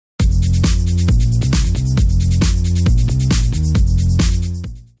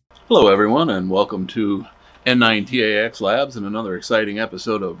Hello everyone, and welcome to N9TAX Labs and another exciting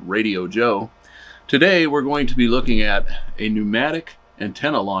episode of Radio Joe. Today we're going to be looking at a pneumatic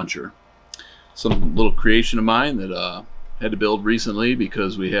antenna launcher. Some little creation of mine that I had to build recently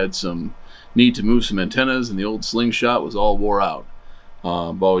because we had some need to move some antennas and the old slingshot was all wore out.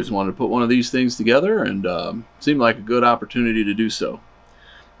 I've always wanted to put one of these things together, and seemed like a good opportunity to do so.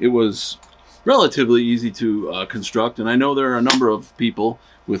 It was relatively easy to construct, and I know there are a number of people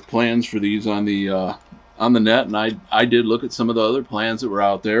with plans for these on the net, and I did look at some of the other plans that were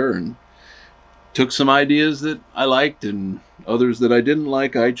out there and took some ideas that I liked and others that I didn't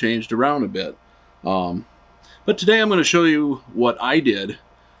like. I changed around a bit, but today I'm going to show you what I did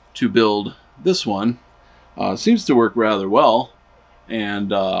to build this one. Seems to work rather well,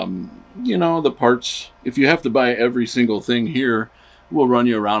 and you know, the parts, if you have to buy every single thing here, will run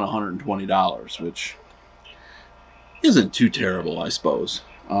you around $120, which isn't too terrible, I suppose.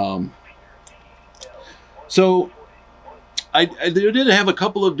 So I did have a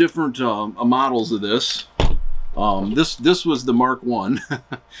couple of different models of this. This was the Mark 1,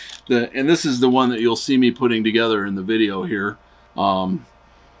 and this is the one that you'll see me putting together in the video here.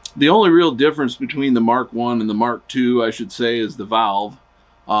 The only real difference between the Mark 1 and the Mark 2, I should say, is the valve.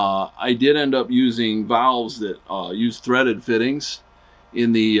 I did end up using valves that use threaded fittings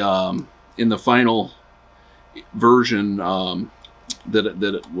in the final version. That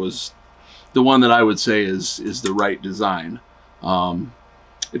it was the one that I would say is the right design.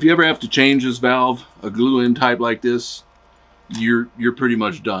 If you ever have to change this valve, a glue-in type like this, you're pretty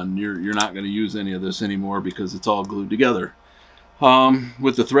much done. You're not going to use any of this anymore because it's all glued together.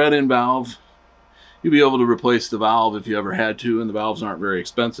 With the thread-in valve, you'll be able to replace the valve if you ever had to, and the valves aren't very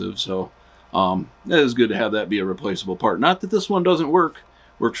expensive, so it is good to have that be a replaceable part. Not that this one doesn't work.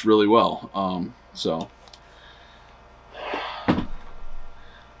 Works really well. So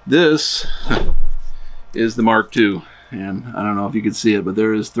this is the Mark II, and I don't know if you can see it, but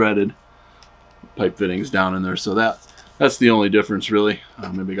there is threaded pipe fittings down in there, so that's the only difference really.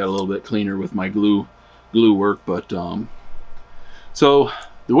 Maybe I got a little bit cleaner with my glue work, but so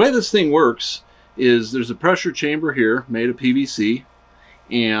the way this thing works is there's a pressure chamber here made of PVC,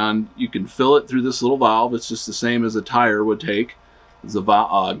 and you can fill it through this little valve. It's just the same as a tire would take. There's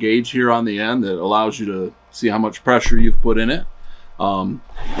a gauge here on the end that allows you to see how much pressure you've put in it.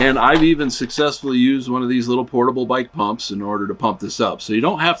 And I've even successfully used one of these little portable bike pumps in order to pump this up. So you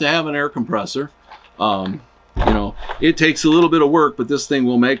don't have to have an air compressor. You know, it takes a little bit of work, but this thing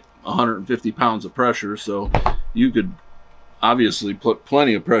will make 150 pounds of pressure. So you could obviously put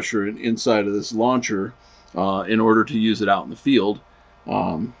plenty of pressure inside of this launcher in order to use it out in the field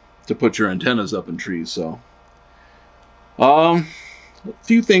to put your antennas up in trees. So a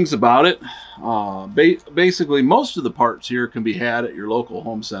few things about it. Basically, most of the parts here can be had at your local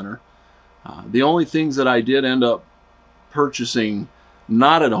home center. The only things that I did end up purchasing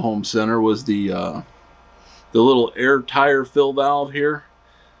not at a home center was the little air tire fill valve here.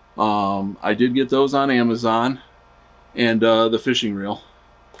 I did get those on Amazon, and the fishing reel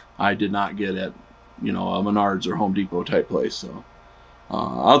I did not get at, you know, a Menards or Home Depot type place. So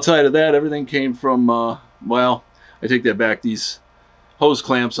outside of that, everything came from well, I take that back. These hose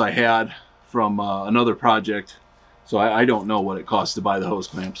clamps I had from another project, so I don't know what it costs to buy the hose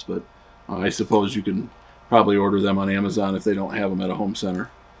clamps, but I suppose you can probably order them on Amazon if they don't have them at a home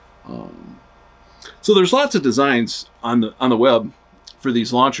center. So there's lots of designs on the web for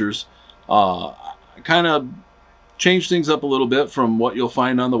these launchers. I kind of changed things up a little bit from what you'll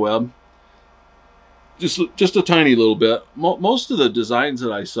find on the web, just a tiny little bit. Most of the designs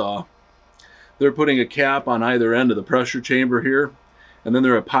that I saw, they're putting a cap on either end of the pressure chamber here, and then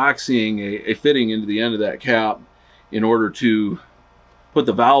they're epoxying a fitting into the end of that cap in order to put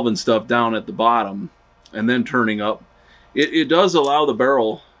the valve and stuff down at the bottom and then turning up. It does allow the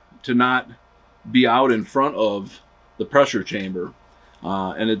barrel to not be out in front of the pressure chamber,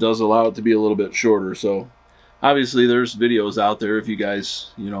 and it does allow it to be a little bit shorter. So obviously there's videos out there if you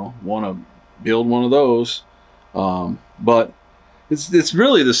guys, you know, want to build one of those, but it's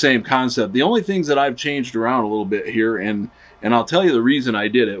really the same concept. The only things that I've changed around a little bit here, and I'll tell you the reason I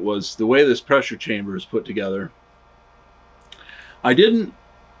did it, was the way this pressure chamber is put together. It's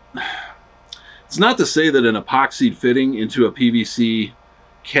not to say that an epoxied fitting into a PVC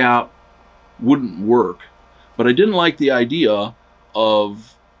cap wouldn't work, but I didn't like the idea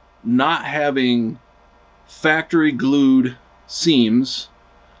of not having factory glued seams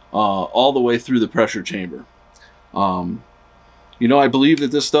all the way through the pressure chamber. You know, I believe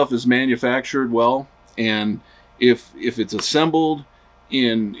that this stuff is manufactured well, and if it's assembled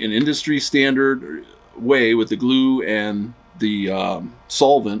in an industry standard way with the glue and the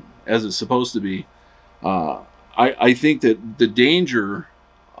solvent as it's supposed to be, I think that the danger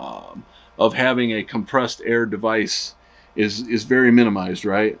of having a compressed air device is very minimized,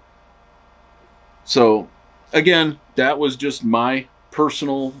 right? So again, that was just my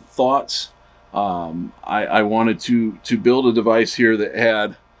personal thoughts. I wanted to build a device here that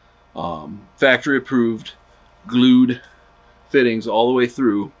had factory approved glued fittings all the way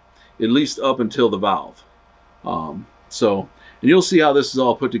through, at least up until the valve. And you'll see how this is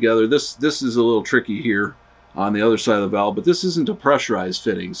all put together. This is a little tricky here on the other side of the valve, but this isn't a pressurized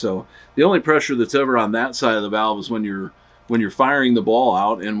fitting. So the only pressure that's ever on that side of the valve is when you're firing the ball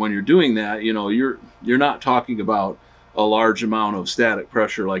out, and when you're doing that, you know, you're not talking about a large amount of static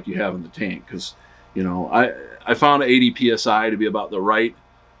pressure like you have in the tank, because, you know, I found 80 psi to be about the right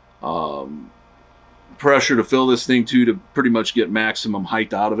pressure to fill this thing to pretty much get maximum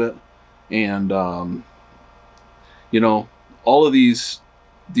height out of it. And you know, all of these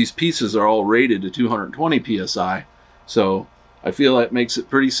pieces are all rated to 220 psi, so I feel that makes it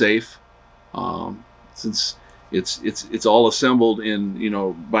pretty safe, since it's all assembled in, you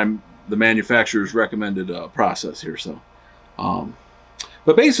know, by the manufacturer's recommended process here. So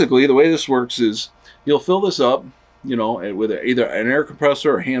but basically the way this works is you'll fill this up, you know, with either an air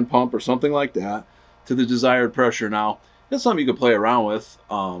compressor or hand pump or something like that to the desired pressure. Now that's something you can play around with.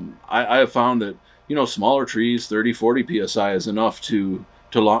 I have found that, you know, smaller trees, 30-40 psi is enough to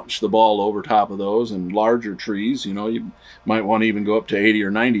launch the ball over top of those, and larger trees, you know, you might want to even go up to 80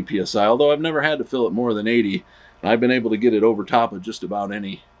 or 90 psi, although I've never had to fill it more than 80. And I've been able to get it over top of just about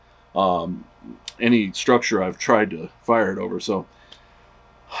any structure I've tried to fire it over. So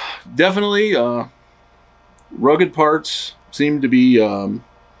definitely rugged parts seem to be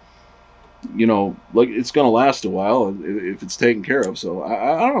you know, like it's going to last a while if it's taken care of. So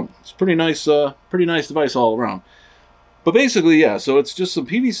I don't know, it's pretty nice device all around. But basically, yeah, so it's just some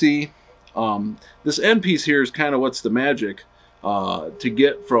PVC. This end piece here is kind of what's the magic to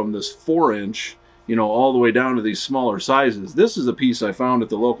get from this 4-inch, you know, all the way down to these smaller sizes. This is a piece I found at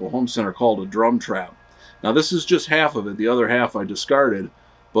the local home center called a drum trap. Now this is just half of it, the other half I discarded,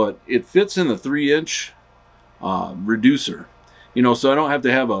 but it fits in the 3-inch reducer, you know, so I don't have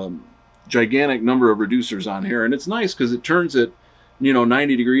to have a gigantic number of reducers on here. And it's nice because it turns it, you know,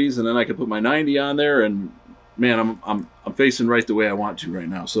 90 degrees, and then I can put my 90 on there, and man, I'm facing right the way I want to right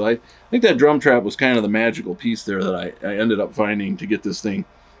now. So I think that drum trap was kind of the magical piece there that I ended up finding to get this thing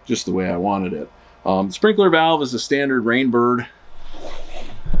just the way I wanted it. Sprinkler valve is a standard Rainbird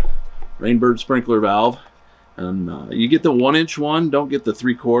sprinkler valve, and you get the 1-inch one. Don't get the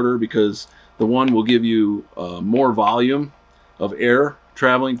 3/4, because the one will give you more volume of air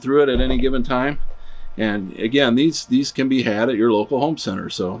traveling through it at any given time. And again, these can be had at your local home center,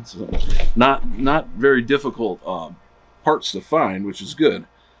 so it's not very difficult parts to find, which is good.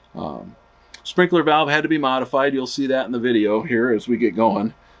 Sprinkler valve had to be modified. You'll see that in the video here as we get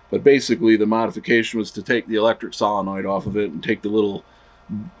going. But basically the modification was to take the electric solenoid off of it and take the little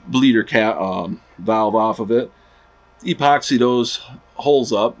bleeder cap valve off of it, epoxy those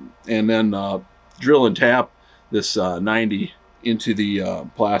holes up, and then drill and tap this 90 into the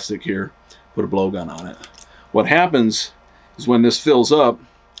plastic here, put a blowgun on it. What happens is when this fills up,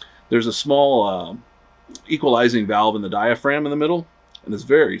 there's a small equalizing valve in the diaphragm in the middle, and it's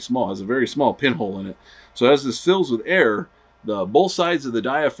very small, has a very small pinhole in it. So as this fills with air, both sides of the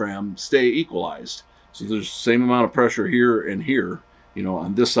diaphragm stay equalized. So there's the same amount of pressure here and here, you know,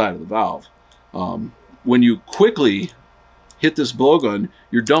 on this side of the valve. When you quickly hit this blowgun,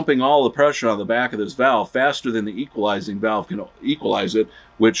 you're dumping all the pressure on the back of this valve faster than the equalizing valve can equalize it,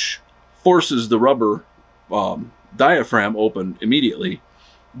 which forces the rubber diaphragm open immediately,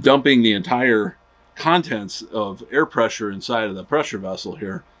 dumping the entire contents of air pressure inside of the pressure vessel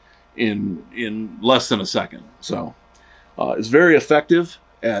here in less than a second. So it's very effective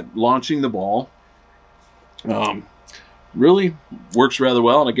at launching the ball. Really works rather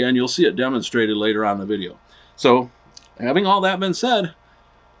well, and again, you'll see it demonstrated later on in the video. So having all that been said,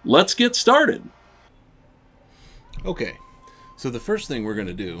 let's get started. Okay, so the first thing we're going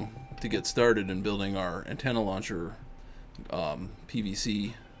to do to get started in building our antenna launcher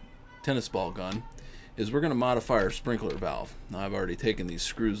PVC tennis ball gun is we're going to modify our sprinkler valve. Now I've already taken these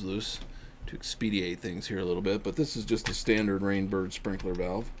screws loose to expedite things here a little bit, but this is just a standard Rainbird sprinkler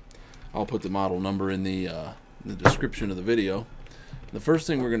valve. I'll put the model number in the description of the video. The first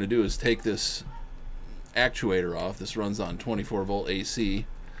thing we're going to do is take this actuator off. This runs on 24-volt AC.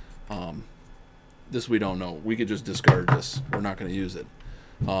 This we don't know. We could just discard this. We're not going to use it.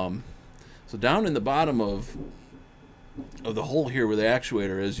 So down in the bottom of the hole here where the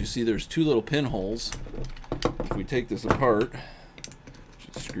actuator is, you see there's two little pinholes. If we take this apart,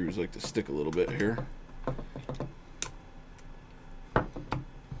 just screws like to stick a little bit here.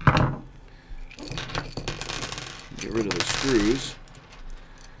 Get rid of the screws.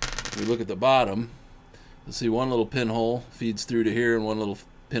 We look at the bottom. You'll see one little pinhole feeds through to here, and one little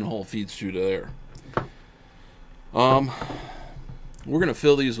pinhole feeds through to there. We're going to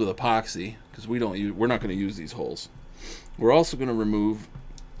fill these with epoxy because we're not going to use these holes. We're also going to remove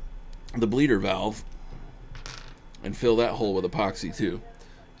the bleeder valve and fill that hole with epoxy too.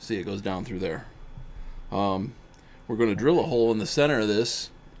 See, it goes down through there. We're going to drill a hole in the center of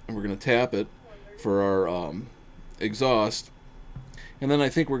this, and we're going to tap it for our exhaust, and then I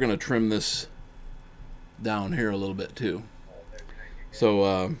think we're going to trim this down here a little bit too.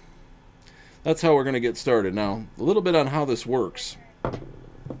 So that's how we're going to get started. Now, a little bit on how this works.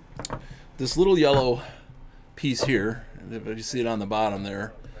 This little yellow piece here, if you see it on the bottom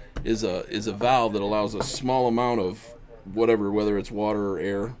there, is a valve that allows a small amount of whatever, whether it's water or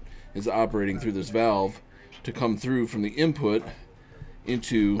air, is operating through this valve to come through from the input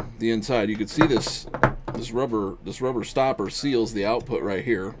into the inside. You can see this rubber stopper seals the output right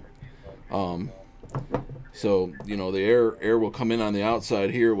here. So you know, the air will come in on the outside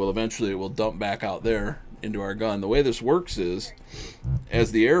here. Well, eventually it will dump back out there into our gun. The way this works is,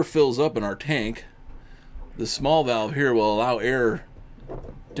 as the air fills up in our tank, the small valve here will allow air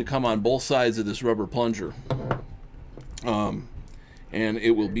to come on both sides of this rubber plunger, and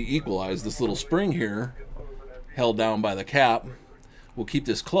it will be equalized. This little spring here, held down by the cap, will keep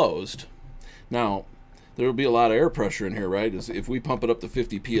this closed. Now, there will be a lot of air pressure in here, right? If we pump it up to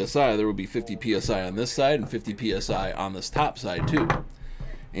 50 psi, there will be 50 psi on this side and 50 psi on this top side too.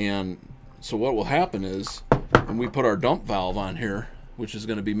 And so what will happen is, when we put our dump valve on here, which is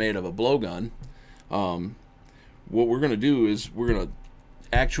going to be made of a blowgun, what we're going to do is we're going to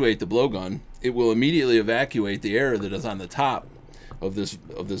actuate the blowgun. It will immediately evacuate the air that is on the top of this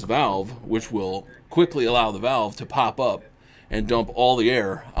valve, which will quickly allow the valve to pop up and dump all the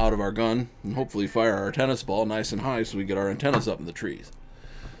air out of our gun, and hopefully fire our tennis ball nice and high so we get our antennas up in the trees.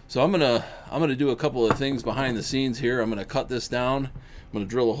 So I'm gonna do a couple of things behind the scenes here. I'm gonna cut this down. I'm gonna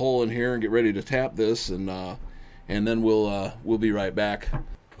drill a hole in here and get ready to tap this, and then we'll be right back.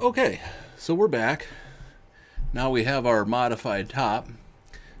 Okay, so we're back. Now we have our modified top.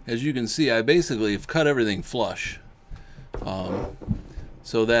 As you can see, I basically have cut everything flush,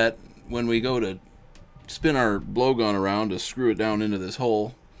 so that when we go to spin our blowgun around to screw it down into this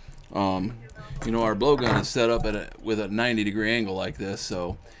hole, you know, our blowgun is set up with a 90-degree angle like this,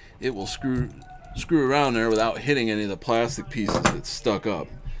 so it will screw around there without hitting any of the plastic pieces that's stuck up.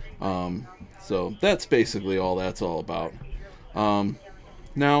 So that's basically all that's all about.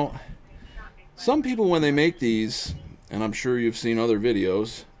 Now, some people, when they make these, and I'm sure you've seen other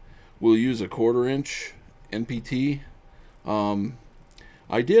videos, will use a 1/4 inch NPT.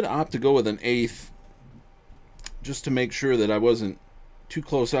 I did opt to go with an 1/8, just to make sure that I wasn't too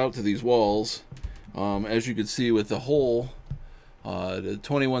close out to these walls. As you can see with the hole, the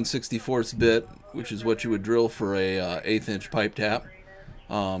 21/64 bit, which is what you would drill for a 1/8 inch pipe tap,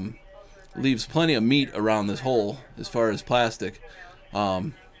 leaves plenty of meat around this hole as far as plastic.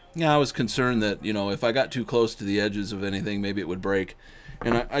 Yeah, I was concerned that, you know, if I got too close to the edges of anything, maybe it would break.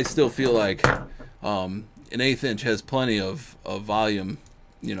 And I still feel like an 1/8 inch has plenty of volume,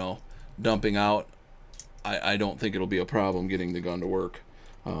 you know, dumping out. I don't think it'll be a problem getting the gun to work.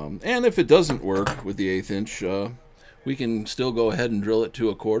 And if it doesn't work with the 1/8 inch, we can still go ahead and drill it to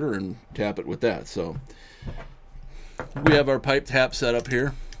a 1/4 and tap it with that. So we have our pipe tap set up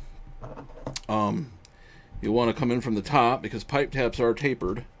here. You'll want to come in from the top, because pipe taps are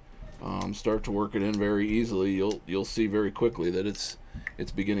tapered. Start to work it in very easily. You'll see very quickly that it's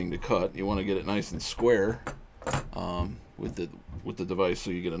beginning to cut. You want to get it nice and square with the device, so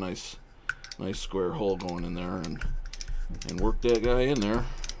you get a nice square hole going in there, and work that guy in there.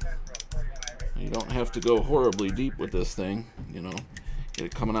 You don't have to go horribly deep with this thing, you know. Get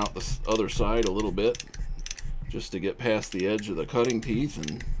it coming out the other side a little bit, just to get past the edge of the cutting teeth,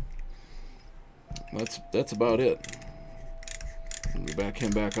 and that's about it. And we back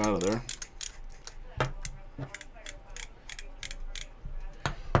him back out of there.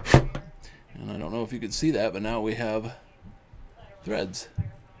 And I don't know if you can see that, but now we have threads.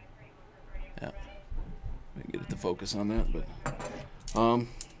 Yeah, we can get it to focus on that, but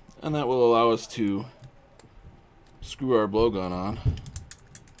and that will allow us to screw our blowgun on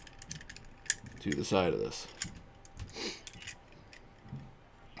to the side of this.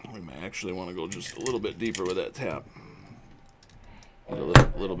 We may actually want to go just a little bit deeper with that tap. Get a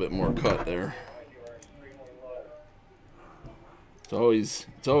little bit more cut there. It's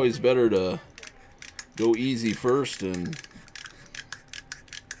always better to go easy first and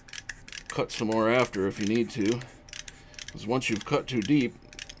cut some more after if you need to, because once you've cut too deep,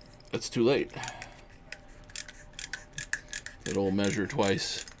 it's too late. That old measure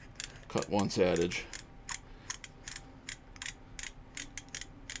twice, cut once adage.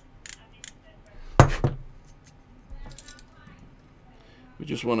 We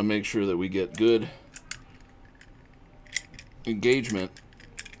just want to make sure that we get good engagement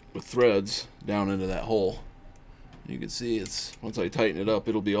with threads down into that hole. You can see it's, once I tighten it up,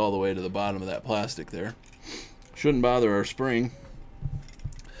 it'll be all the way to the bottom of that plastic there. Shouldn't bother our spring.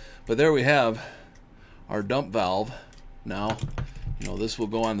 But there we have our dump valve. Now, you know, this will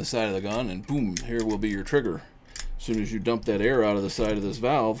go on the side of the gun, and boom, here will be your trigger. As soon as you dump that air out of the side of this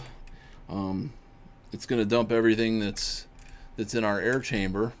valve, it's going to dump everything that's in our air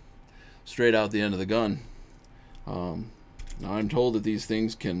chamber straight out the end of the gun. Now I'm told that these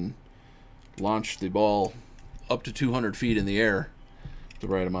things can launch the ball up to 200 feet in the air with the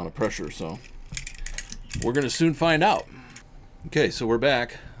right amount of pressure, so we're going to soon find out. Okay, so we're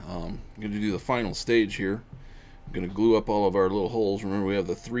back. I'm going to do the final stage here. I'm going to glue up all of our little holes. Remember, we have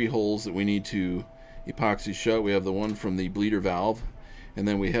the 3 holes that we need to epoxy shut. We have the one from the bleeder valve, and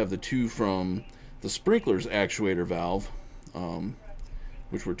then we have the 2 from the sprinkler's actuator valve,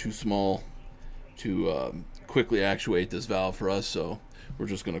 which were too small to quickly actuate this valve for us, so we're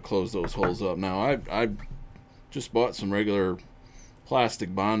just going to close those holes up. Now, I just bought some regular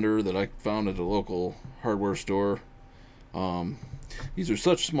plastic bonder that I found at a local hardware store. These are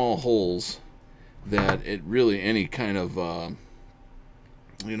such small holes that it really, any kind of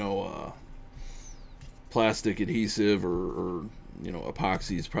plastic adhesive or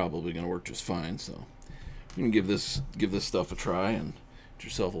epoxy is probably going to work just fine. So you can give this stuff a try, and get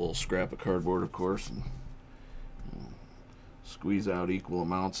yourself a little scrap of cardboard, of course, and squeeze out equal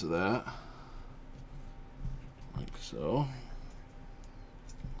amounts of that, like so.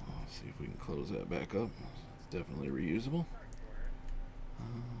 Let's see if we can close that back up. It's definitely reusable.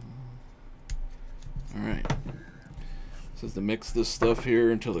 Alright, says to mix this stuff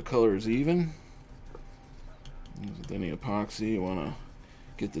here until the color is even. With any epoxy, you want to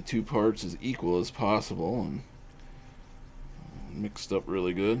get the 2 parts as equal as possible and mixed up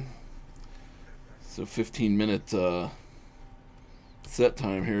really good. So 15-minute set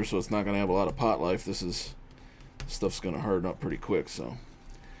time here, so it's not going to have a lot of pot life. Stuff's going to harden up pretty quick, so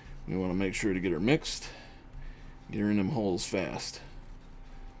we want to make sure to get her mixed, get her in them holes fast.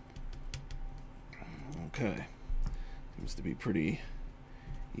 Okay, seems to be pretty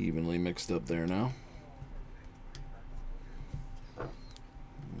evenly mixed up there now.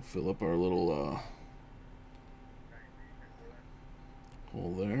 We'll fill up our little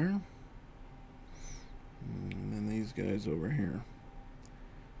hole there, and then these guys over here.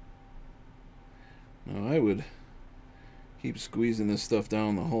 Now I would keep squeezing this stuff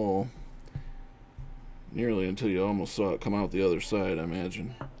down the hole nearly until you almost saw it come out the other side, I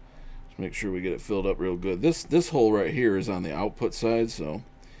imagine. Just make sure we get it filled up real good. This hole right here is on the output side, so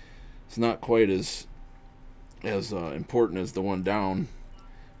it's not quite as important as the one down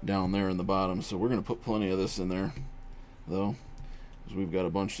there in the bottom. So we're going to put plenty of this in there, though, because we've got a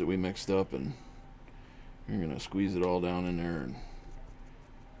bunch that we mixed up, and we're going to squeeze it all down in there and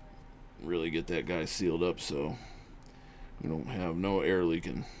really get that guy sealed up so we don't have no air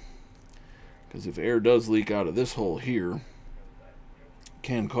leaking. Because if air does leak out of this hole here, it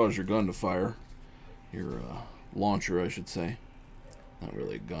can cause your gun to fire. Your launcher, I should say. Not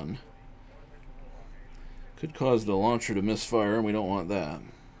really a gun. Could cause the launcher to misfire, and we don't want that.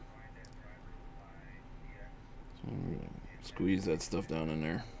 So we're going to squeeze that stuff down in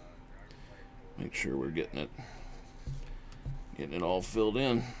there. Make sure we're getting it all filled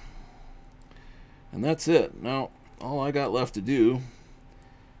in. And that's it. Now, all I got left to do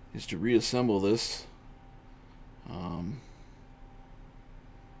is to reassemble this.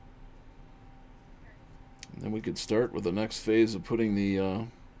 Then we could start with the next phase of putting the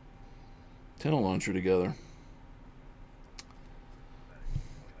antenna launcher together.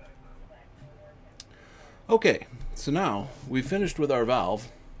 Okay, so now we've finished with our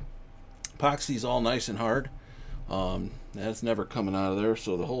valve. Epoxy's all nice and hard. That's never coming out of there,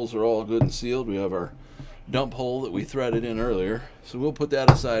 so the holes are all good and sealed. We have our dump hole that we threaded in earlier, so we'll put that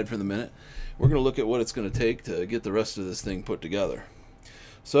aside for the minute. We're going to look at what it's going to take to get the rest of this thing put together.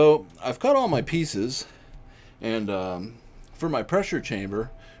 So I've cut all my pieces, and for my pressure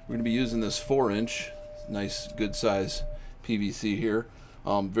chamber, we're going to be using this 4-inch, nice good size PVC here.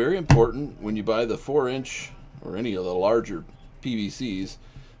 Very important when you buy the 4-inch or any of the larger PVCs,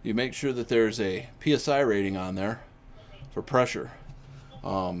 you make sure that there's a PSI rating on there for pressure.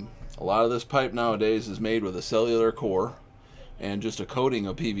 A lot of this pipe nowadays is made with a cellular core, and just a coating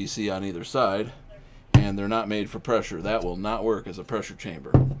of PVC on either side, and they're not made for pressure. That will not work as a pressure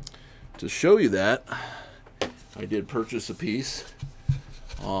chamber. To show you that, I did purchase a piece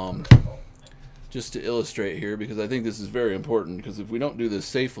just to illustrate here, because I think this is very important, because if we don't do this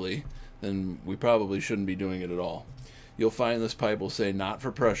safely, then we probably shouldn't be doing it at all. You'll find this pipe will say not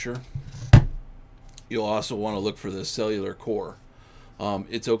for pressure. You'll also want to look for this cellular core.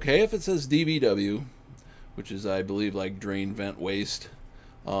 It's okay if it says DVW, which is, I believe, like drain vent waste.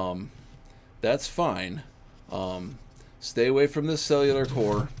 That's fine. Stay away from this cellular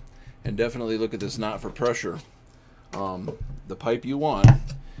core, and definitely look at this not for pressure. The pipe you want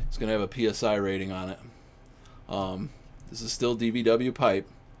is going to have a PSI rating on it. This is still DVW pipe,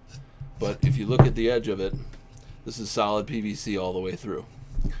 but if you look at the edge of it, this is solid PVC all the way through.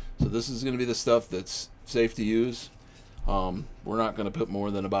 So this is going to be the stuff that's safe to use. We're not going to put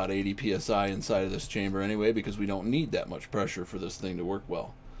more than about 80 PSI inside of this chamber anyway, because we don't need that much pressure for this thing to work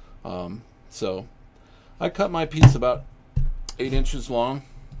well. So I cut my piece about 8 inches long.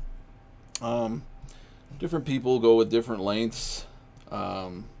 Different people go with different lengths.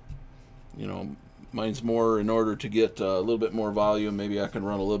 You know, mine's more in order to get a little bit more volume. Maybe I can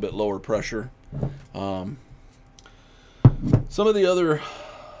run a little bit lower pressure. Some of the other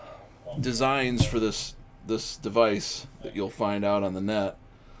designs for this device that you'll find out on the net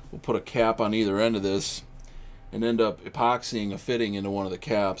will put a cap on either end of this and end up epoxying a fitting into one of the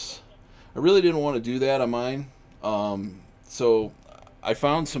caps. I really didn't want to do that on mine, so I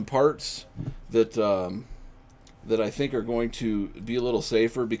found some parts that that I think are going to be a little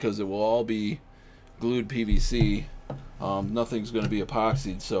safer, because it will all be glued PVC. Nothing's going to be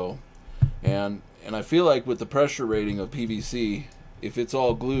epoxied. So, and I feel like with the pressure rating of PVC, if it's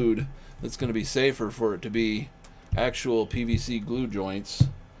all glued, it's going to be safer for it to be actual PVC glue joints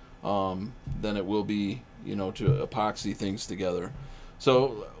than it will be, you know, to epoxy things together.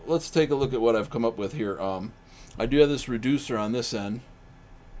 So let's take a look at what I've come up with here. I do have this reducer on this end.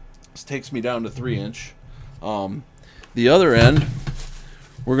 This takes me down to 3 inch. The other end,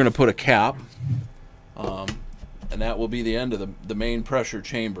 we're going to put a cap, and that will be the end of the main pressure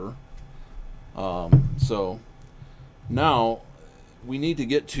chamber. So now we need to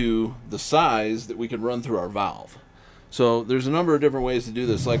get to the size that we can run through our valve. So there's a number of different ways to do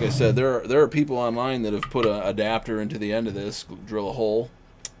this. Like I said, there are people online that have put an adapter into the end of this, drill a hole,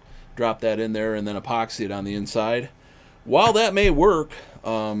 drop that in there, and then epoxy it on the inside. While that may work,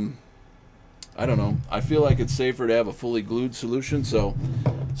 I don't know, I feel like it's safer to have a fully glued solution, so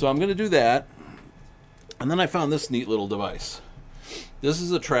I'm going to do that. And then I found this neat little device. This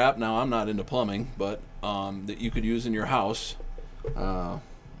is a trap. Now, I'm not into plumbing, but that you could use in your house. I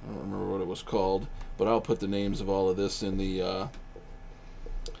don't remember what it was called, but I'll put the names of all of this in the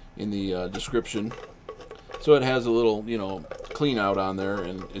description. So it has a little, you know, clean out on there,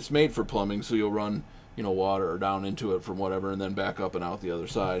 and it's made for plumbing, so you'll run, you know, water or down into it from whatever, and then back up and out the other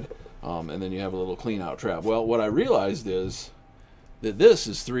side, and then you have a little clean out trap. Well, what I realized is that this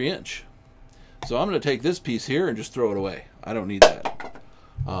is 3 inch, so I'm going to take this piece here and just throw it away. I don't need that,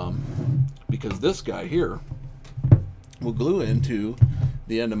 because this guy here will glue into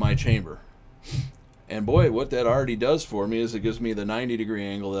the end of my chamber. And boy, what that already does for me is it gives me the 90-degree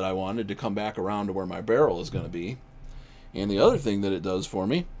angle that I wanted to come back around to where my barrel is going to be. And the other thing that it does for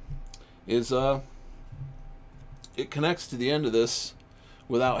me is it connects to the end of this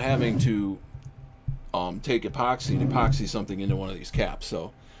without having to take epoxy and epoxy something into one of these caps.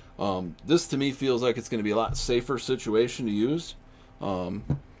 So this to me feels like it's going to be a lot safer situation to use.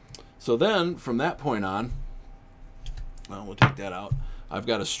 So then from that point on, well, we'll take that out. I've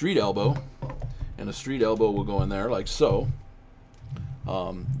got a street elbow, and a street elbow will go in there like so.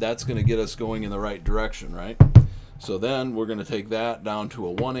 That's going to get us going in the right direction, right? So then we're going to take that down to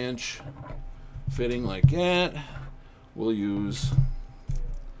a 1 inch fitting like that. We'll use,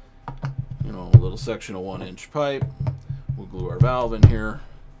 you know, a little section of 1 inch pipe. We'll glue our valve in here.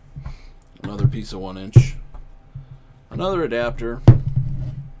 Another piece of 1 inch. Another adapter.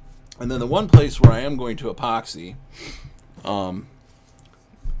 And then the one place where I am going to epoxy,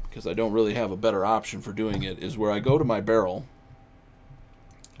 because I don't really have a better option for doing it, is where I go to my barrel.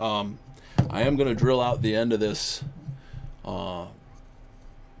 I am going to drill out the end of this.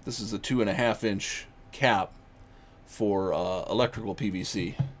 This is a 2.5 inch cap for electrical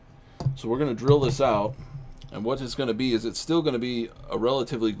PVC. So we're going to drill this out, and what it's going to be is it's still going to be a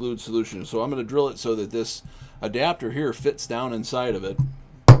relatively glued solution. So I'm going to drill it so that this adapter here fits down inside of it.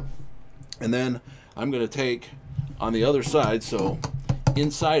 And then I'm going to take on the other side, so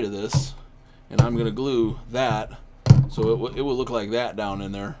inside of this, and I'm going to glue that so it will look like that down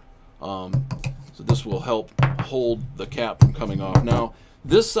in there. So this will help hold the cap from coming off. Now,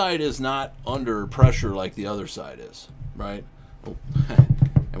 this side is not under pressure like the other side is, right? Oh.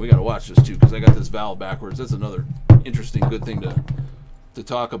 And we got to watch this too, because I got this valve backwards. That's another interesting good thing to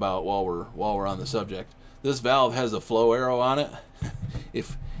talk about while we're on the subject. This valve has a flow arrow on it.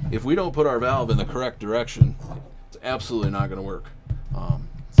 If we don't put our valve in the correct direction, it's absolutely not going to work.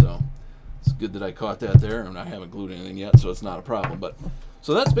 So it's good that I caught that there, and I haven't glued anything yet, so it's not a problem. But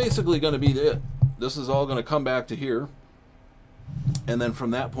so that's basically going to be it. This is all going to come back to here, and then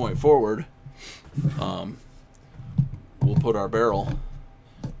from that point forward, we'll put our barrel,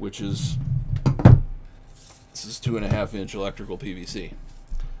 which is, this is 2.5 inch electrical PVC.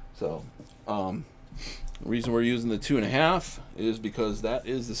 So the reason we're using the 2.5 is because that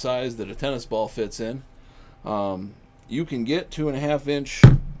is the size that a tennis ball fits in. You can get 2.5 inch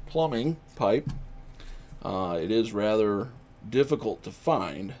plumbing pipe. It is rather difficult to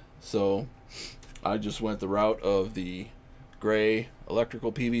find, so I just went the route of the gray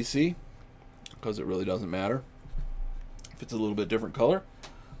electrical PVC because it really doesn't matter if it's a little bit different color.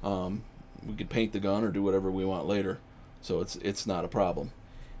 We could paint the gun or do whatever we want later, so it's not a problem.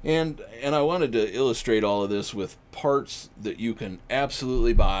 And I wanted to illustrate all of this with parts that you can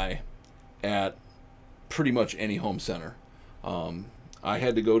absolutely buy at pretty much any home center. I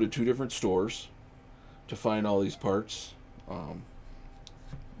had to go to 2 different stores to find all these parts.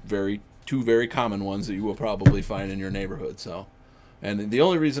 Two very common ones that you will probably find in your neighborhood. So, and the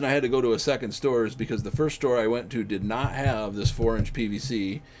only reason I had to go to a second store is because the first store I went to did not have this 4-inch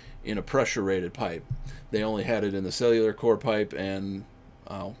PVC in a pressure rated pipe. They only had it in the cellular core pipe, and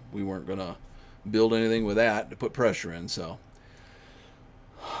we weren't gonna build anything with that to put pressure in. So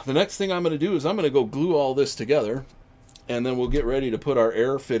the next thing I'm going to do is I'm going to go glue all this together, and then we'll get ready to put our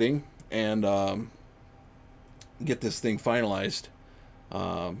air fitting and get this thing finalized.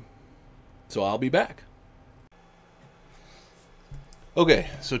 So I'll be back. Okay,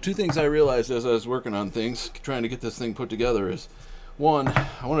 so 2 things I realized as I was working on things, trying to get this thing put together, is one,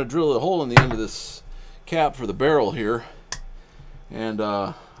 I want to drill a hole in the end of this cap for the barrel here, and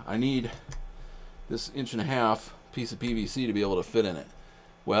I need this 1.5 inch piece of PVC to be able to fit in it.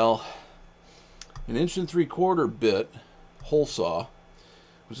 Well, an 1 3/4 bit hole saw,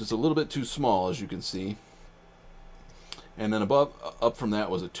 which is a little bit too small, as you can see, and then up from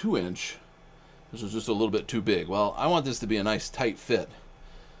that was a 2 inch. This was just a little bit too big. Well, I want this to be a nice tight fit,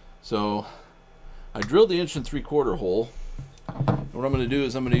 so I drilled the 1 3/4 hole. And what I'm going to do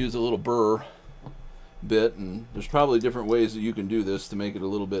is I'm going to use a little burr bit, and there's probably different ways that you can do this to make it a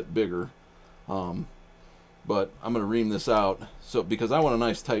little bit bigger. But I'm going to ream this out, so because I want a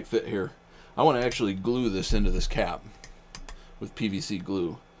nice tight fit here. I want to actually glue this into this cap with PVC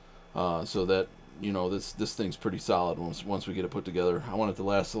glue, so that, you know, this thing's pretty solid once we get it put together. I want it to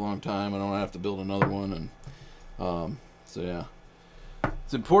last a long time. I don't have to build another one, and so yeah,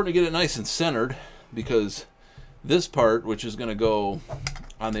 it's important to get it nice and centered, because this part, which is going to go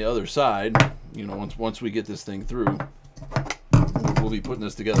on the other side, you know, once we get this thing through, we'll be putting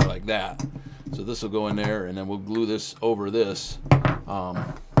this together like that. So this will go in there, and then we'll glue this over this,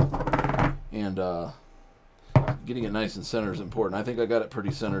 getting it nice and centered is important. I think I got it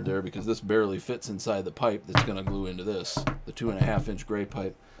pretty centered there, because this barely fits inside the pipe that's going to glue into this, the 2.5 inch gray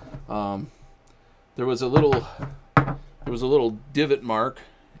pipe. There was a little divot mark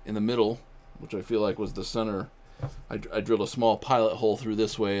in the middle, which I feel like was the center. I drilled a small pilot hole through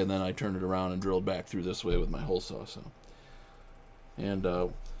this way, and then I turned it around and drilled back through this way with my hole saw. So, and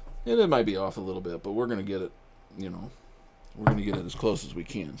it might be off a little bit, but we're going to get it, you know, we're going to get it as close as we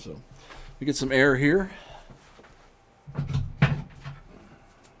can. So we get some air here.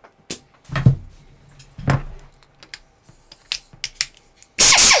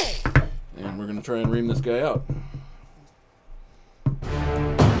 And we're going to try and ream this guy out.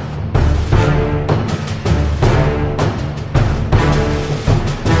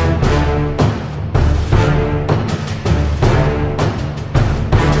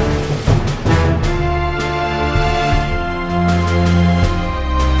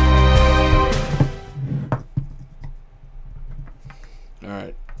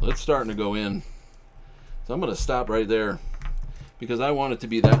 Starting to go in, so I'm going to stop right there, because I want it to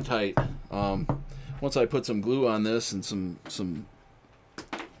be that tight. Once I put some glue on this and some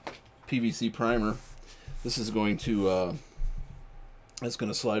PVC primer, this is going to it's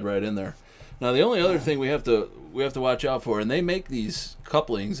going to slide right in there. Now the only other thing we have to watch out for, and they make these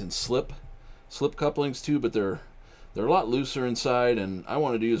couplings in slip couplings too, but they're a lot looser inside, and I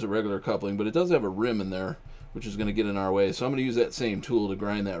wanted to use a regular coupling, but it does have a rim in there, which is going to get in our way. So I'm going to use that same tool to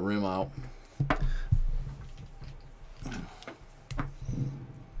grind that rim out.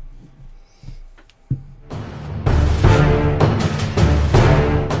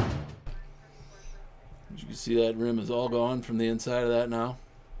 See, that rim is all gone from the inside of that now.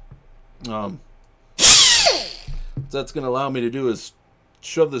 What that's going to allow me to do is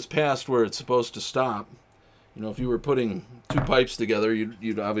shove this past where it's supposed to stop. You know, if you were putting two pipes together,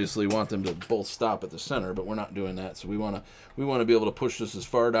 you'd obviously want them to both stop at the center, but we're not doing that. So we want to be able to push this as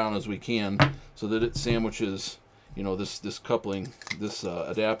far down as we can so that it sandwiches, you know, this coupling, this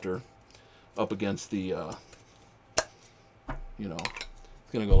adapter up against the, you know,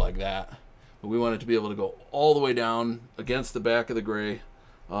 it's going to go like that. But we want it to be able to go all the way down against the back of the gray,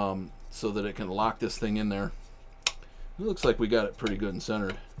 so that it can lock this thing in there. It looks like we got it pretty good and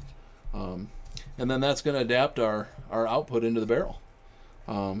centered. And then that's going to adapt our output into the barrel.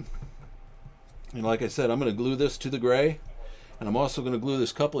 And like I said, I'm going to glue this to the gray, and I'm also going to glue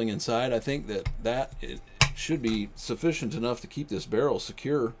this coupling inside. I think that it should be sufficient enough to keep this barrel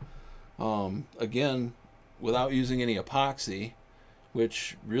secure, again, without using any epoxy,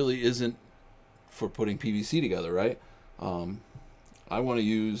 which really isn't for putting PVC together, right? I want to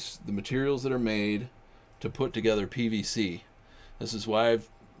use the materials that are made to put together PVC. This is why I've,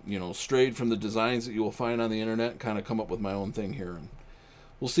 you know, strayed from the designs that you will find on the internet and kind of come up with my own thing here. And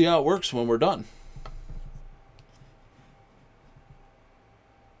we'll see how it works when we're done.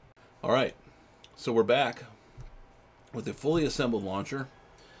 All right, so we're back with a fully assembled launcher,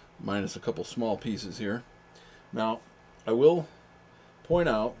 minus a couple small pieces here. Now, I will point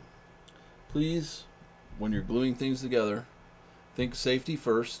out, please, when you're gluing things together, think safety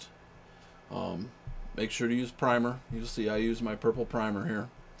first. Make sure to use primer. You'll see I use my purple primer here.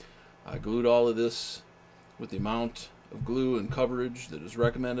 I glued all of this with the amount of glue and coverage that is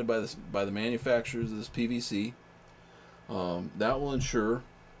recommended by the manufacturers of this PVC. That will ensure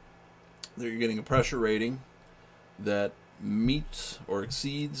that you're getting a pressure rating that meets or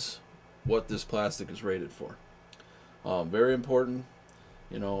exceeds what this plastic is rated for. Very important.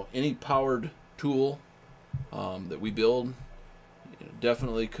 You know, any powered tool that we build, you know,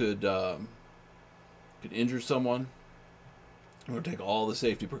 definitely could injure someone. You want to take all the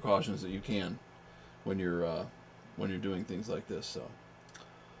safety precautions that you can when you're doing things like this. So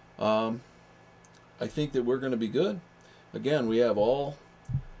I think that we're going to be good. Again, we have all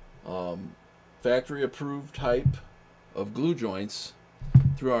factory approved type of glue joints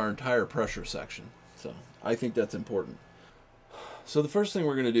through our entire pressure section. So I think that's important. So the first thing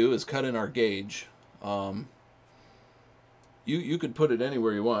we're going to do is cut in our gauge. You could put it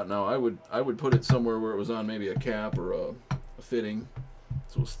anywhere you want. Now I would put it somewhere where it was on maybe a cap or a fitting,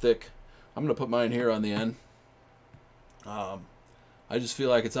 so it's thick. I'm going to put mine here on the end. I just feel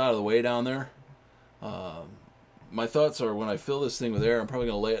like it's out of the way down there. My thoughts are, when I fill this thing with air, I'm probably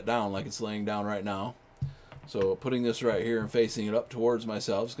going to lay it down like it's laying down right now. So putting this right here and facing it up towards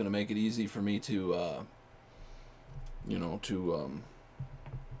myself is going to make it easy for me to you know, to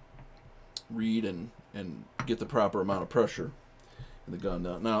read and get the proper amount of pressure in the gun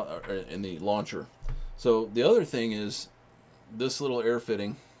now in the launcher. So the other thing is this little air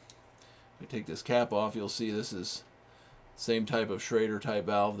fitting. If you take this cap off, you'll see this is same type of Schrader type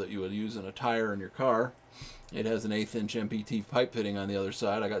valve that you would use in a tire in your car. It has an 1/8 inch MPT pipe fitting on the other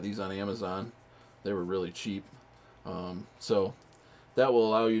side. I got these on Amazon. They were really cheap. So that will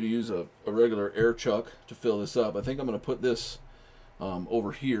allow you to use a regular air chuck to fill this up. I think I'm going to put this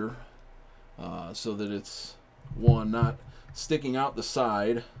over here so that it's, one, not sticking out the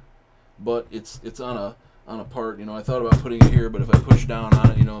side, but it's on a part. You know, I thought about putting it here, but if I push down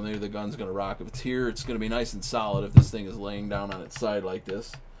on it, you know, maybe the gun's going to rock. If it's here, it's going to be nice and solid if this thing is laying down on its side like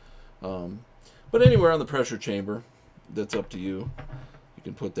this. But anywhere on the pressure chamber, that's up to you. You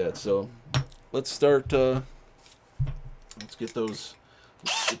can put that. So let's start. Let's get those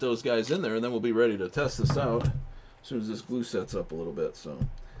guys in there, and then we'll be ready to test this out as soon as this glue sets up a little bit. So,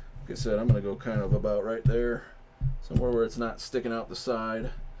 like I said, I'm going to go kind of about right there, somewhere where it's not sticking out the side.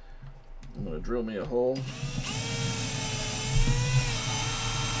 I'm going to drill me a hole.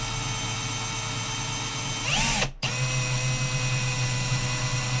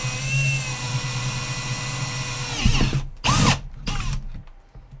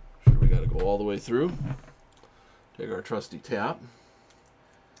 Sure, we got to go all the way through. Take our trusty tap.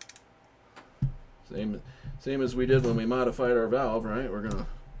 Same as we did when we modified our valve, right? We're gonna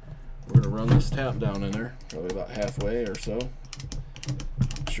run this tap down in there, probably about halfway or so.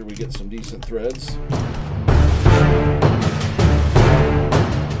 Make sure we get some decent threads.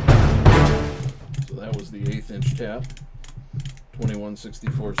 So that was the 1/8 inch tap,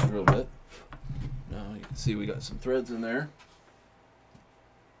 21/64 drill bit. Now you can see we got some threads in there.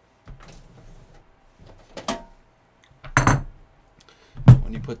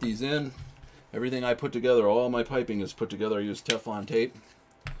 When you put these in, everything I put together, all my piping is put together. I use Teflon tape.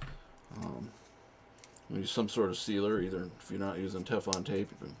 Use some sort of sealer, either if you're not using Teflon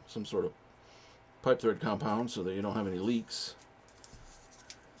tape, some sort of pipe thread compound so that you don't have any leaks.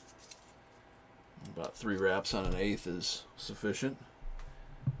 About 3 wraps on 1/8 is sufficient.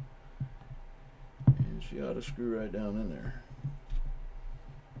 And she ought to screw right down in there.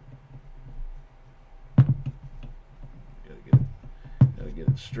 Gotta get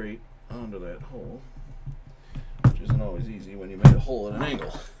it straight onto that hole, which isn't always easy when you made a hole at an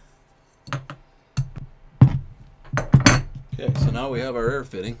angle. Okay, so now we have our air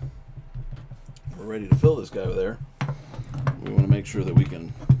fitting. We're ready to fill this guy with air. We want to make sure that we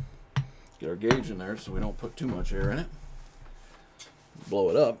can get our gauge in there so we don't put too much air in it.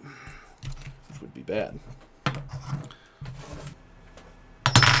 Blow it up, which would be bad.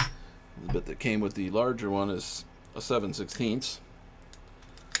 The bit that came with the larger one is a 7/16.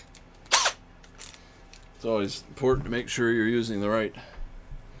 It's always important to make sure you're using the right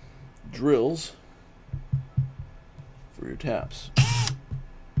drills for your taps.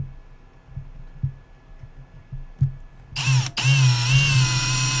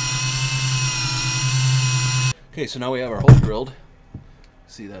 Okay, so now we have our hole drilled.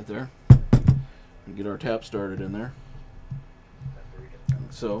 See that there? We get our tap started in there.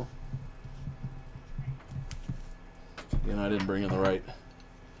 Like so. Again, I didn't bring in the right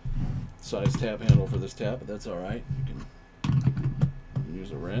size tap handle for this tap, but that's alright. You can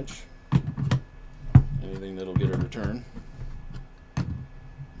use a wrench. Anything that'll get her to turn.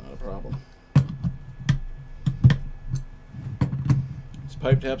 Not a problem. These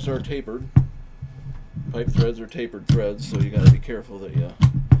pipe taps are tapered. Pipe threads are tapered threads, so you got to be careful that you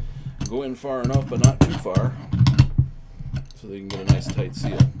go in far enough but not too far so that you can get a nice tight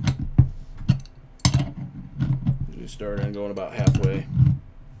seal. You start in going about halfway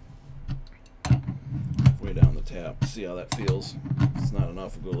down the tap. See how that feels. If it's not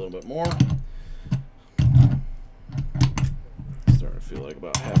enough, we'll go a little bit more. Starting to feel like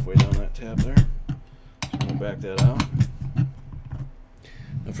about halfway down that tap there. So I'm going to back that out.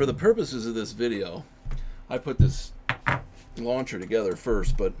 And for the purposes of this video, I put this launcher together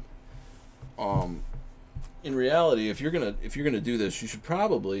first, but in reality, if you're gonna do this, you should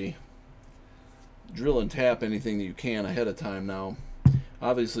probably drill and tap anything that you can ahead of time. Now,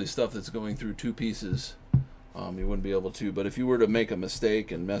 obviously, stuff that's going through 2 pieces, you wouldn't be able to. But if you were to make a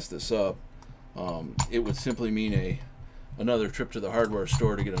mistake and mess this up, it would simply mean another trip to the hardware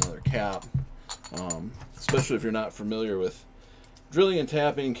store to get another cap. Especially if you're not familiar with drilling and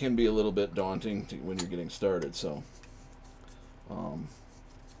tapping, can be a little bit daunting when you're getting started. So the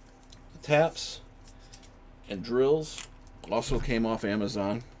taps and drills also came off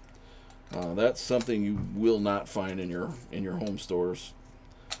Amazon. That's something you will not find in your home stores.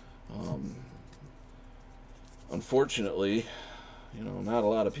 Unfortunately, not a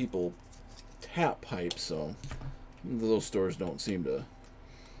lot of people tap pipes, so those stores don't seem to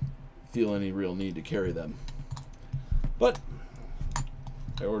feel any real need to carry them. But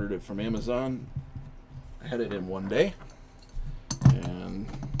I ordered it from Amazon. I had it in 1 day, and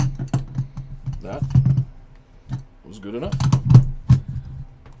that was good enough.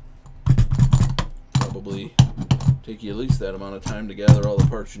 Probably take you at least that amount of time to gather all the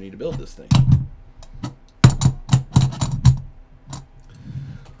parts you need to build this thing.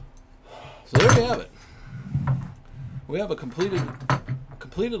 So there you have it. We have a completed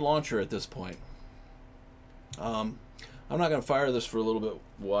launcher at this point. I'm not going to fire this for a little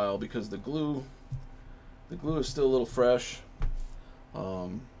while because the glue is still a little fresh.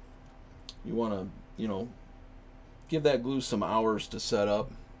 You want to give that glue some hours to set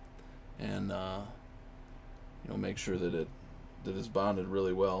up, and make sure that it is bonded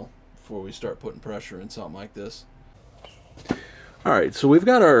really well before we start putting pressure in something like this. All right, so we've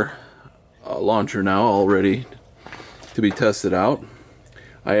got our launcher now all ready to be tested out.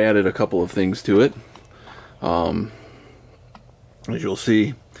 I added a couple of things to it. As you'll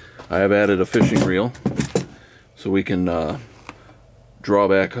see, I have added a fishing reel so we can draw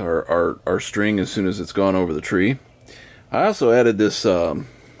back our string as soon as it's gone over the tree. I also added this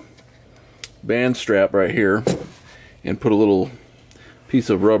band strap right here and put a little piece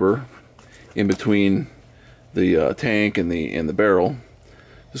of rubber in between the tank and the barrel.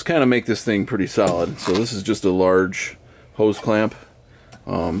 Just kind of make this thing pretty solid. So this is just a large hose clamp.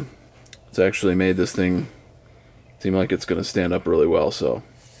 It's actually made this thing seem like it's going to stand up really well. So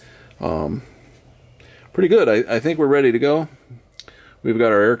pretty good. I think we're ready to go. We've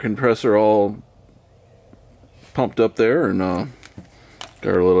got our air compressor all pumped up there, and got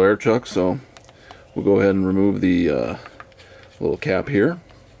our little air chuck. So we'll go ahead and remove the little cap here,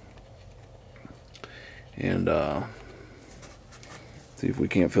 and See if we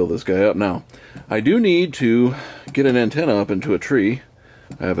can't fill this guy up. Now, I do need to get an antenna up into a tree.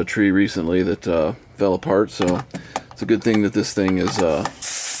 I have a tree recently that fell apart, so it's a good thing that this thing is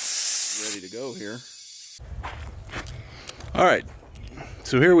ready to go here. All right,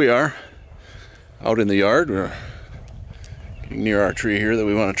 so here we are out in the yard. We're getting near our tree here that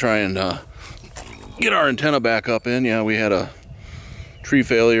we want to try and get our antenna back up in. Yeah, we had a tree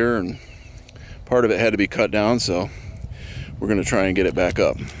failure and part of it had to be cut down, so we're going to try and get it back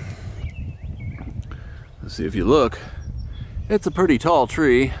up. Let's see, if you look, it's a pretty tall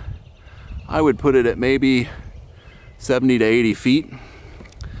tree. I would put it at maybe 70 to 80 feet.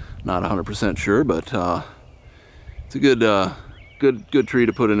 Not 100% sure, but it's a good tree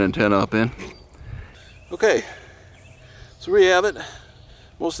to put an antenna up in. Okay, so we have it.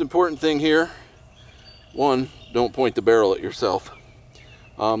 Most important thing here, one, don't point the barrel at yourself.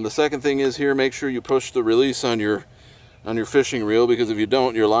 The second thing is here, make sure you push the release on your fishing reel, because if you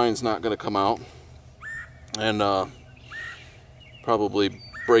don't, your line's not going to come out and probably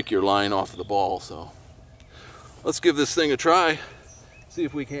break your line off of the ball. So let's give this thing a try, see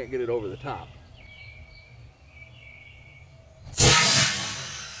if we can't get it over the top.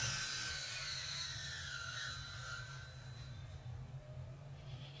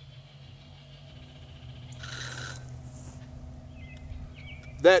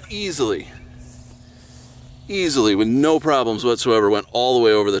 That easily with no problems whatsoever went all the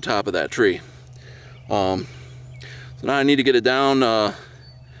way over the top of that tree. So now I need to get it down the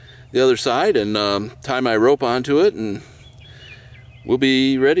other side and tie my rope onto it, and we'll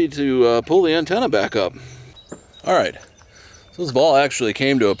be ready to pull the antenna back up. All right, so this ball actually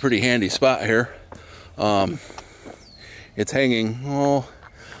came to a pretty handy spot here. It's hanging, oh,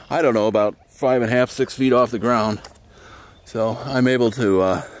 I don't know, about 5.5, 6 feet off the ground. So I'm able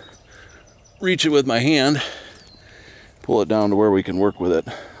to reach it with my hand, pull it down to where we can work with it.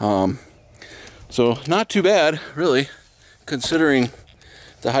 So not too bad, really, considering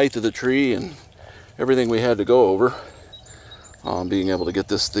the height of the tree and everything we had to go over, being able to get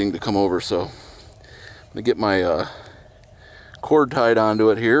this thing to come over. So I'm gonna get my cord tied onto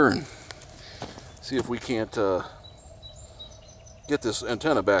it here and see if we can't get this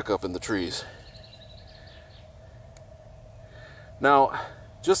antenna back up in the trees. Now,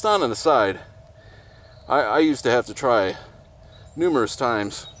 just on an aside, I used to have to try numerous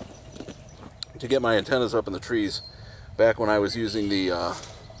times to get my antennas up in the trees back when I was using the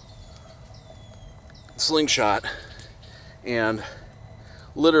slingshot, and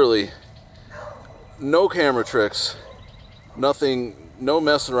literally no camera tricks, nothing, no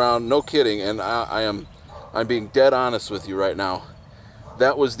messing around, no kidding, and I'm being dead honest with you right now.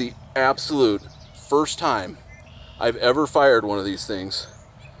 That was the absolute first time I've ever fired one of these things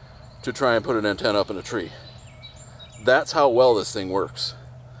to try and put an antenna up in a tree. That's how well this thing works.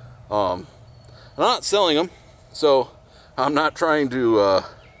 I'm not selling them, so I'm not trying to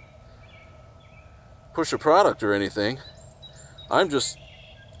push a product or anything. I'm just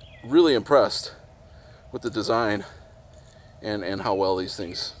really impressed with the design and how well these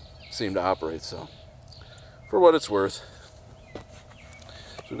things seem to operate. So for what it's worth. So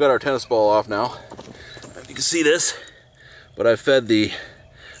we've got our tennis ball off now. You can see this, but I fed the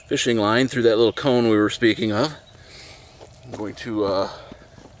fishing line through that little cone we were speaking of. I'm going to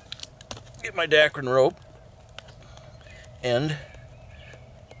get my Dacron rope and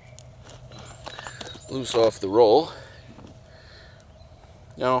loose off the roll.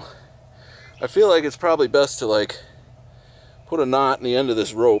 Now, I feel like it's probably best to like put a knot in the end of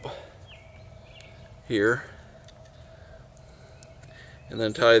this rope here, and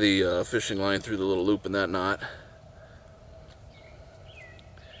then tie the fishing line through the little loop in that knot.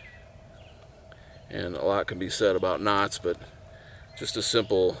 And a lot can be said about knots, but just a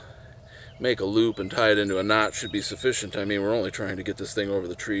simple make a loop and tie it into a knot should be sufficient. I mean, we're only trying to get this thing over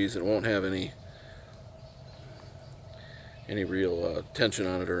the trees. It won't have any real tension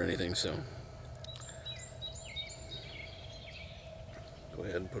on it or anything, so go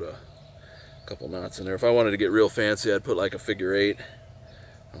ahead and put a couple knots in there. If I wanted to get real fancy, I'd put like a figure 8.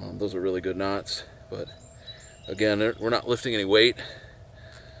 Those are really good knots, but again, we're not lifting any weight.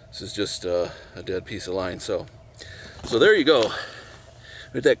 This is just a dead piece of line. So there you go.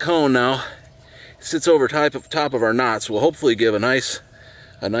 With that cone now, it sits over top of our knots. Will hopefully give a nice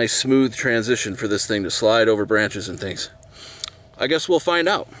smooth transition for this thing to slide over branches and things. I guess we'll find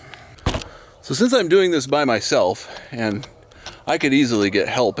out. So since I'm doing this by myself, and I could easily get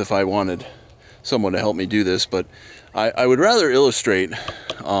help if I wanted someone to help me do this, but I would rather illustrate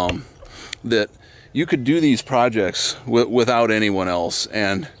that you could do these projects without anyone else,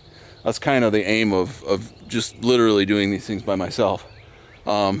 and that's kind of the aim of just literally doing these things by myself.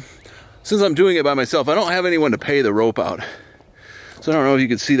 Since I'm doing it by myself, I don't have anyone to pay the rope out. So I don't know if you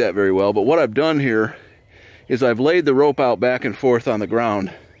can see that very well, but what I've done here is I've laid the rope out back and forth on the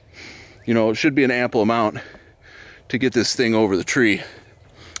ground. You know, it should be an ample amount to get this thing over the tree.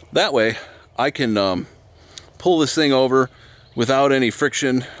 That way, I can pull this thing over without any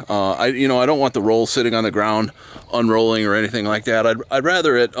friction. I don't want the roll sitting on the ground, unrolling or anything like that. I'd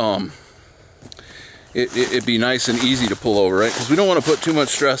rather it be nice and easy to pull over, right? Because we don't want to put too much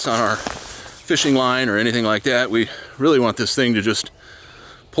stress on our fishing line or anything like that. We really want this thing to just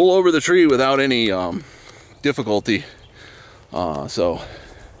pull over the tree without any difficulty. So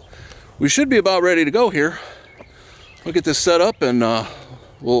we should be about ready to go here. We'll get this set up and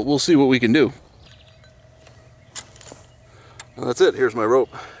we'll see what we can do. And that's it. Here's my rope.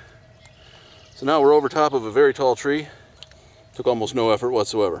 So now we're over top of a very tall tree. Took almost no effort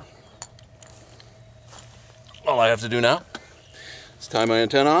whatsoever. All I have to do now is tie my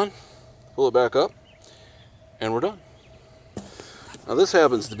antenna on, pull it back up, and we're done. Now this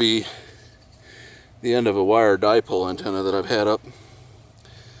happens to be the end of a wire dipole antenna that I've had up.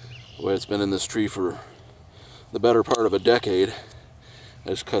 The way it's been in this tree for the better part of a decade. I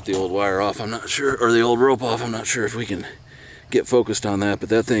just cut the old wire off, I'm not sure, or the old rope off. I'm not sure if we can get focused on that, but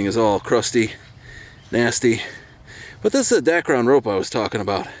that thing is all crusty, nasty. But this is the Dacron rope I was talking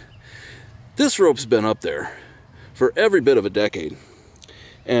about. This rope's been up there for every bit of a decade,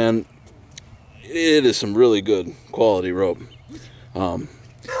 and it is some really good quality rope.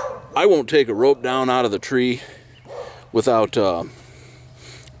 I won't take a rope down out of the tree without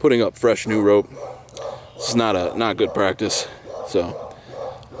putting up fresh new rope. It's not good practice. So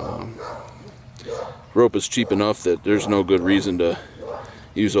rope is cheap enough that there's no good reason to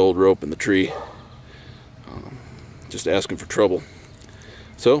use old rope in the tree. Just asking for trouble.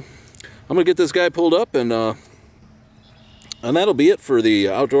 So I'm gonna get this guy pulled up, and that'll be it for the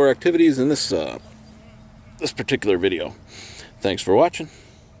outdoor activities in this particular video. Thanks for watching.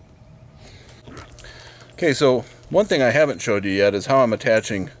 Okay, so one thing I haven't showed you yet is how I'm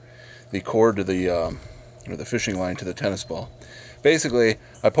attaching the cord to the or the fishing line to the tennis ball. Basically,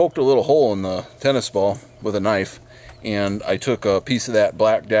 I poked a little hole in the tennis ball with a knife, and I took a piece of that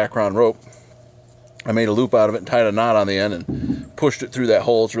black Dacron rope. I made a loop out of it and tied a knot on the end and pushed it through that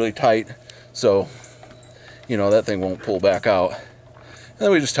hole. It's really tight, so you know that thing won't pull back out. And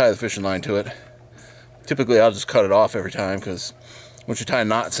then we just tie the fishing line to it. Typically I'll just cut it off every time, because once you tie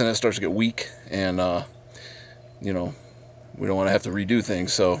knots in it, it starts to get weak, and you know, we don't want to have to redo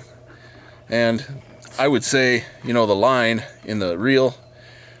things. So, and I would say, you know, the line in the reel,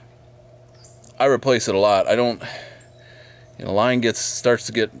 I replace it a lot. I don't, you know, line starts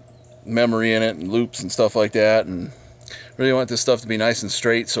to get memory in it and loops and stuff like that, and really want this stuff to be nice and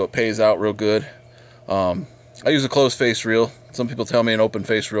straight so it pays out real good. I use a closed face reel. Some people tell me an open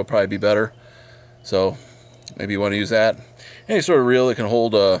face reel will probably be better, so maybe you want to use that. Any sort of reel that can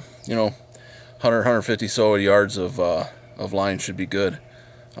hold you know, 150 so yards of line should be good.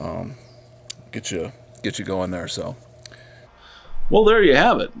 Get you going there. So, well, there you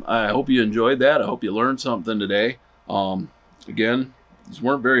have it. I hope you enjoyed that. I hope you learned something today. Again, these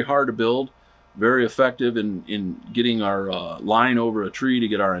weren't very hard to build, very effective in getting our line over a tree to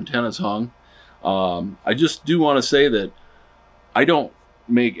get our antennas hung. I just do want to say that I don't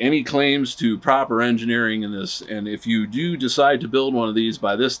make any claims to proper engineering in this, and if you do decide to build one of these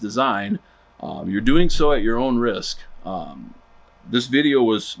by this design, you're doing so at your own risk. This video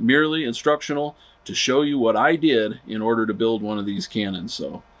was merely instructional to show you what I did in order to build one of these cannons.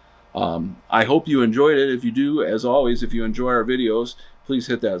 So I hope you enjoyed it. If you do, as always, if you enjoy our videos, please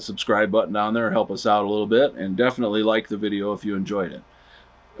hit that subscribe button down there, help us out a little bit, and definitely like the video if you enjoyed it.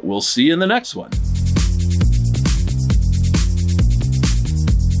 We'll see you in the next one.